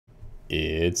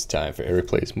It's time for Eric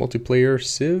Plays Multiplayer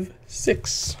Civ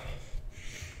 6.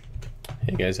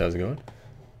 Hey guys, how's it going? A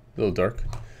little dark.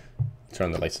 Turn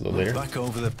on the lights a little later. Back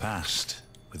over the past,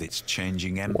 with its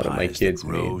changing empires One of my kids that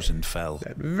rose and fell.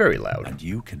 that very loud. And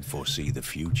you can foresee the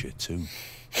future too.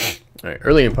 Alright,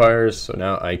 early empires, so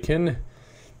now I can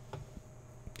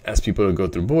ask people to go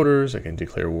through borders, I can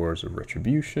declare wars of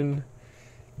retribution,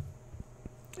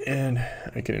 and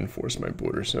I can enforce my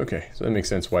borders. Okay, so that makes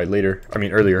sense why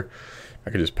earlier, I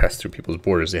could just pass through people's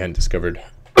borders. They hadn't discovered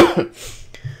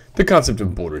the concept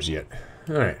of borders yet.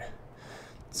 Alright,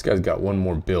 this guy's got one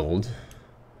more build.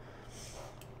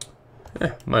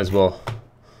 Might as well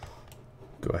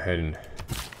go ahead and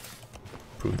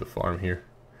improve the farm here.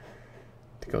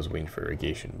 I think I was waiting for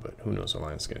irrigation, but who knows how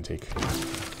long it's going to take.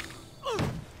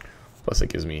 Plus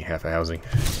it gives me half a housing.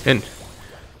 And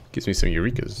gives me some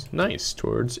eurekas. Nice,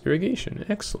 towards irrigation.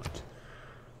 Excellent.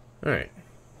 Alright.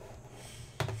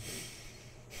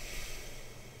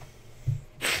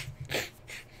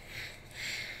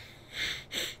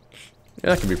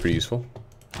 Yeah, that could be pretty useful.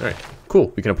 Alright,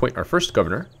 cool. We can appoint our first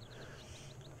governor.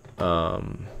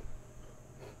 So,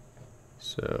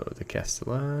 the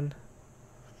Castellan.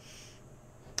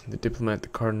 The diplomat, the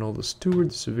cardinal, the steward,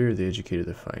 the severe, the educator,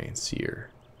 the financier.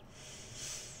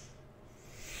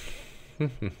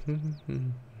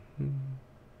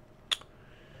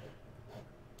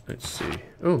 Let's see.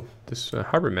 Oh, this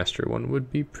harbor master one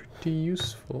would be pretty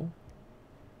useful.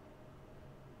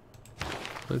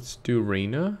 Let's do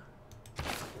Reina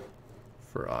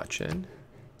for Aachen.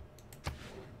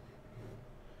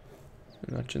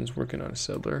 And Aachen's working on a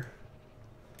settler.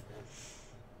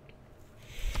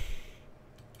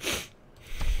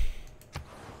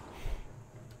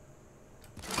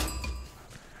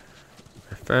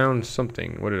 Found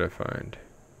something. What did I find?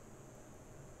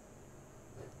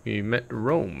 We met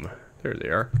Rome. There they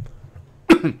are.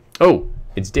 Oh,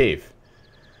 it's Dave.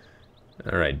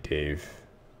 Alright, Dave.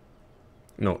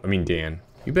 No, I mean Dan.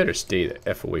 You better stay the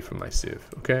F away from my Civ,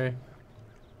 okay?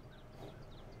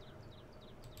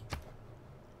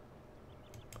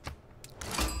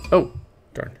 Oh,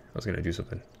 darn. I was gonna do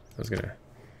something. I was gonna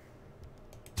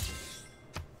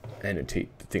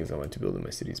annotate the things I want to build in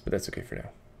my cities, but that's okay for now.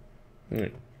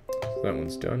 Alright, so that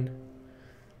one's done.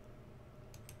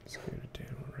 Let's go to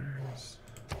Dan Rise.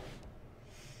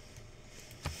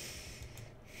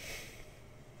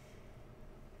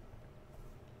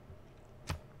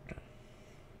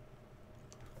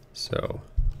 So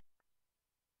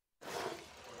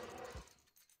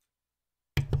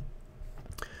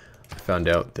I found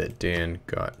out that Dan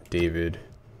got David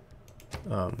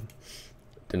the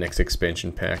next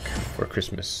expansion pack for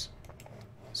Christmas.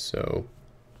 So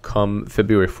come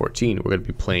February 14, we're going to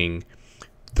be playing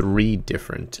 3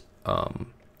 different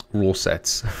rule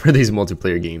sets for these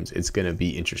multiplayer games. It's going to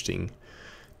be interesting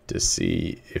to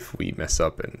see if we mess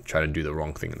up and try to do the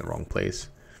wrong thing in the wrong place.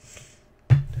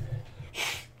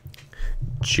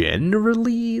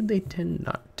 Generally, they tend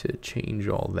not to change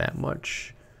all that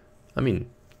much. I mean,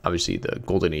 obviously the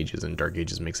Golden Ages and Dark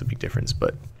Ages makes a big difference,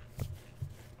 but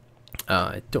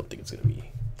I don't think it's going to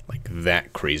be like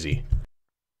that crazy.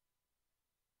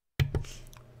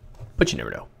 But you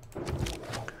never know.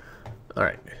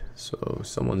 Alright, so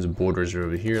someone's borders are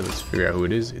over here. Let's figure out who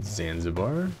it is. It's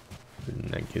Zanzibar. And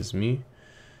that gives me...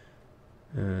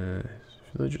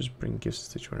 villagers bring gifts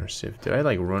to join our Civ. Did I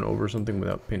like run over something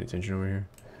without paying attention over here?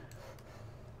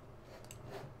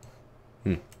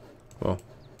 Well,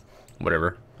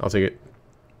 whatever. I'll take it.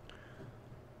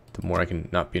 The more I can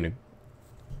not be in a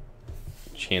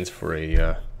chance for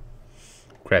a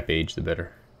crap age, the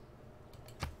better.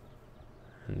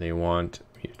 And they want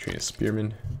me to train a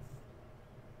spearman.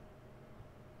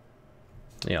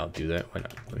 Yeah, I'll do that. Why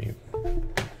not? Let me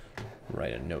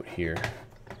write a note here.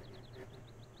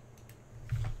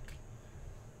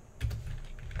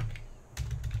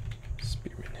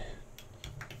 Spearman.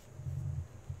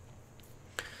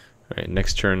 Alright,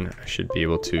 next turn I should be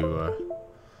able to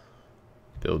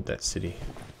build that city.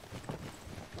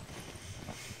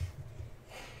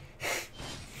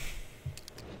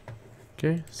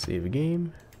 Okay, save a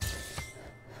game.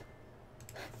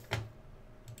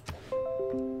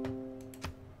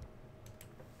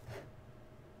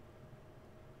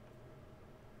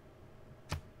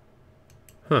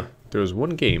 Huh, there was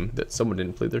one game that someone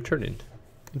didn't play their turn in.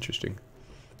 Interesting.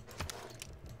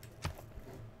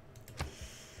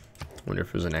 Wonder if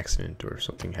it was an accident or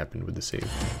something happened with the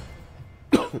save.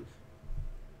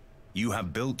 You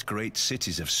have built great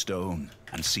cities of stone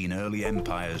and seen early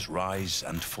empires rise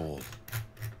and fall.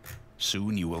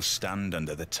 Soon you will stand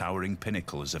under the towering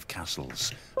pinnacles of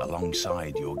castles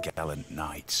alongside your gallant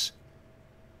knights.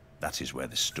 That is where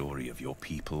the story of your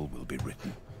people will be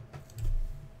written.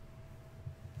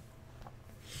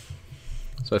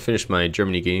 So I finished my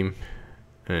Germany game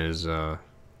as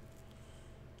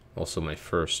also my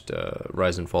first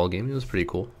Rise and Fall game. It was pretty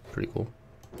cool.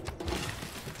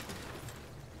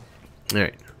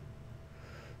 Alright.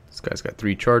 This guy's got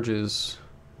 3 charges.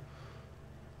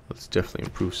 Let's definitely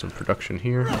improve some production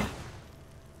here.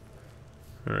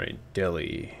 Alright,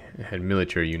 Delhi. I had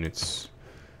military units.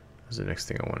 Was the next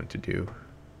thing I wanted to do.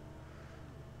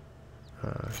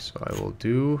 So I will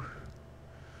do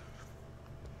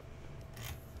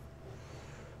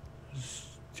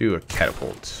a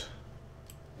catapult.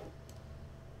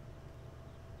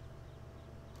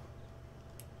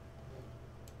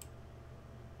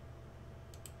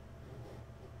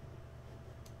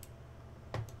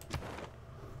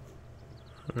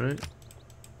 Alright.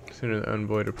 Send the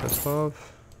envoy to Preslav.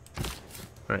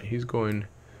 Alright, he's going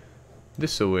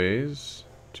this a ways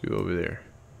to over there.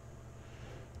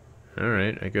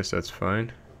 Alright, I guess that's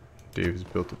fine. Dave's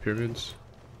built the pyramids.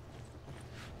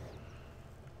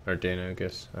 Or Dana, I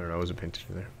guess. I don't know, I wasn't paying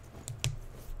attention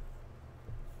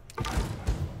there.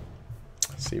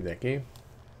 Save that game.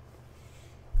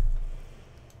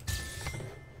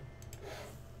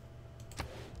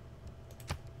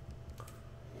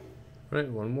 Right,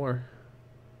 one more.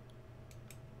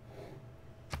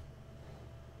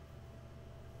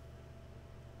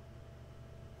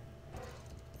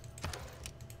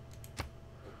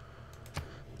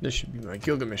 This should be my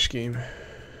Gilgamesh game.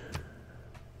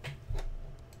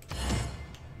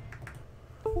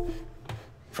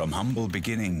 From humble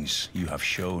beginnings, you have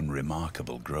shown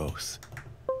remarkable growth.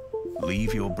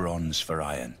 Leave your bronze for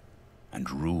iron, and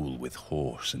rule with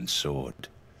horse and sword.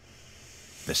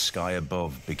 The sky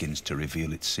above begins to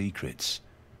reveal its secrets,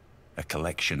 a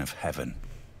collection of heaven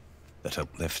that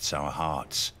uplifts our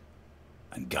hearts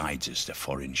and guides us to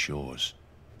foreign shores.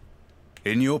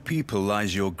 In your people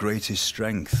lies your greatest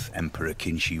strength, Emperor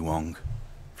Qin Shi Huang.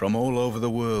 From all over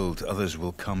the world, others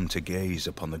will come to gaze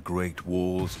upon the great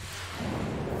walls.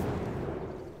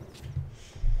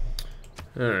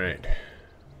 Alright.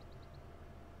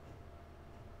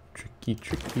 Tricky.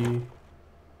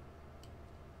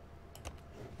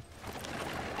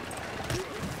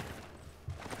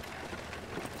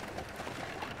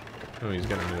 Oh, he's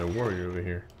got another warrior over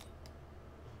here.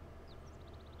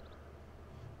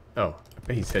 Oh, I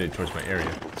bet he's headed towards my area.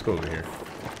 Let's go over here.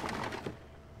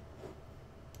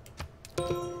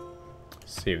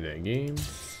 Save that game.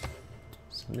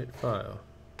 Submit file.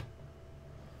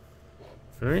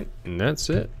 Alright, and that's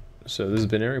it. So this has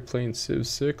been Eric playing Civ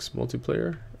 6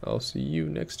 multiplayer. I'll see you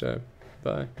next time.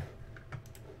 Bye.